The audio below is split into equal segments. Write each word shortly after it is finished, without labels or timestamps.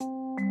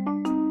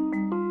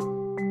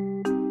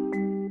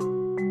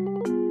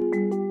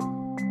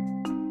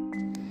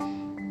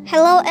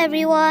Hello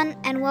everyone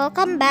and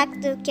welcome back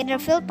to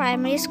Kinderfield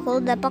Primary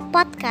School Depok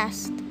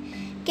Podcast.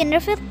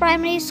 Kinderfield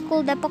Primary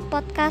School Depok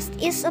Podcast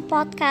is a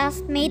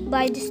podcast made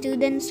by the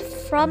students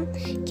from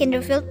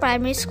Kinderfield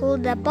Primary School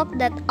Depok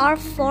that are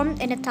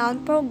formed in a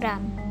talent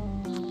program.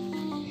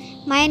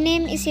 My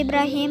name is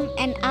Ibrahim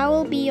and I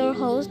will be your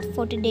host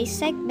for today's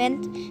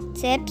segment,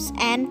 Tips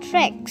and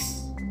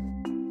Tricks.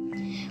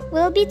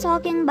 We'll be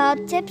talking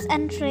about tips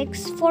and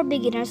tricks for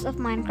beginners of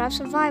Minecraft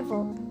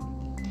survival.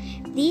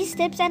 These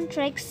tips and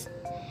tricks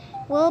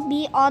will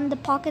be on the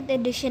Pocket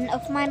Edition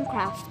of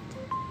Minecraft.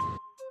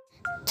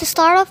 To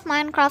start off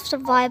Minecraft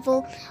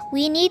survival,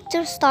 we need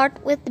to start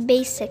with the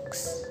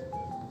basics.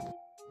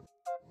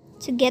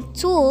 To get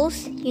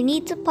tools, you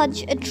need to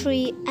punch a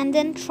tree and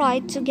then try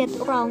to get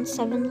around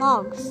 7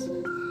 logs.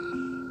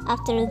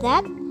 After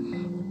that,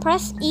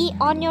 press E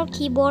on your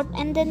keyboard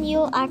and then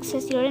you'll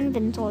access your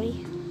inventory.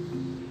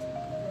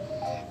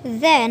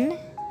 Then,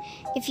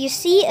 if you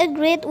see a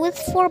grid with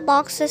 4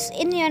 boxes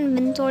in your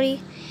inventory,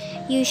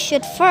 you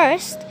should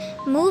first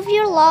move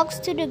your logs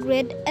to the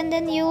grid and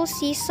then you'll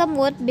see some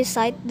wood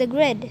beside the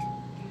grid.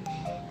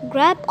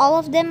 Grab all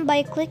of them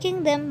by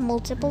clicking them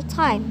multiple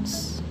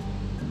times.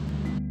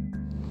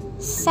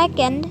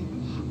 Second,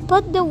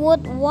 put the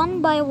wood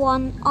one by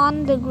one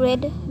on the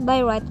grid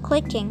by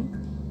right-clicking.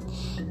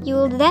 You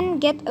will then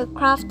get a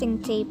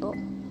crafting table.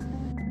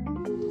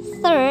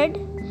 Third,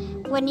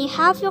 when you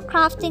have your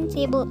crafting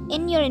table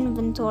in your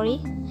inventory,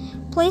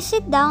 place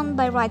it down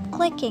by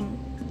right-clicking.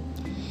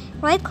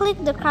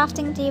 Right-click the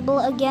crafting table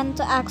again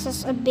to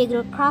access a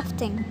bigger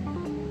crafting.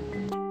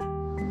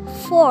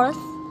 Fourth,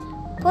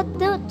 put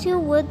the 2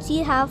 woods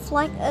you have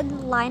like a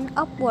line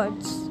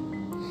upwards.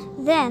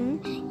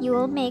 Then, you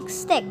will make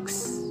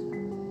sticks.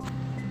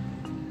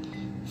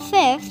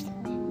 Fifth,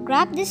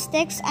 grab the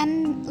sticks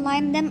and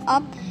line them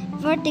up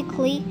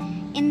vertically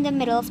in the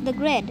middle of the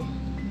grid.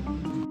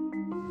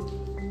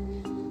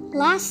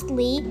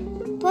 Lastly,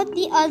 put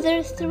the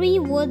other 3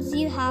 woods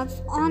you have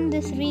on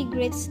the 3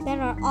 grids that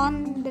are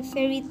on the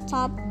very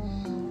top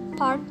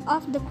part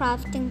of the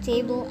crafting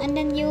table and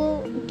then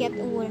you'll get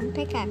a wooden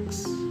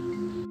pickaxe.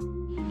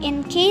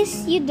 In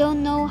case you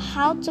don't know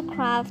how to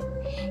craft,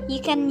 you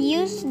can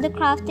use the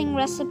crafting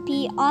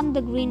recipe on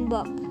the green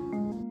book.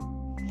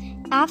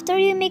 After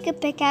you make a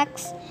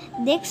pickaxe,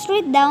 dig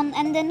straight down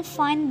and then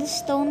find the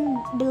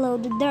stone below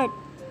the dirt.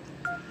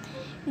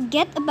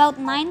 Get about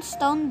 9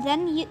 stone,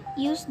 then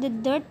use the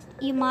dirt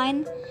you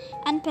mine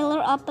and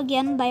pillar up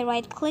again by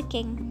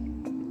right-clicking.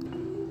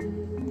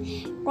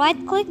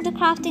 Right-click the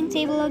crafting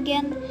table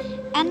again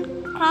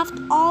and craft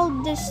all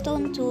the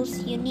stone tools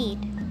you need.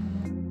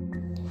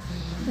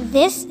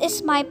 This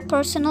is my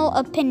personal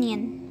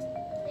opinion.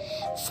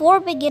 For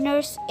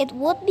beginners, it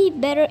would be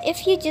better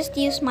if you just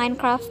use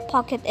Minecraft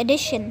Pocket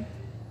Edition,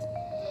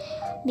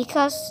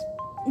 because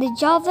the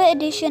Java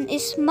edition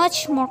is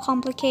much more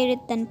complicated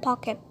than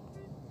Pocket.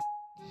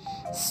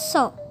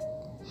 So,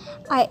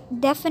 I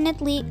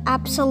definitely,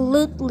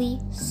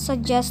 absolutely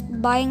suggest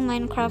buying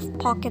Minecraft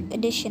Pocket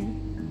Edition.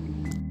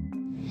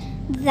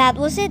 That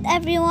was it,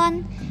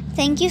 everyone.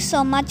 Thank you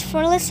so much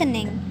for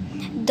listening.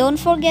 Don't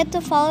forget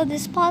to follow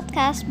this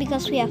podcast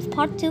because we have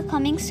part 2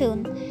 coming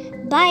soon.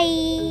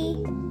 Bye!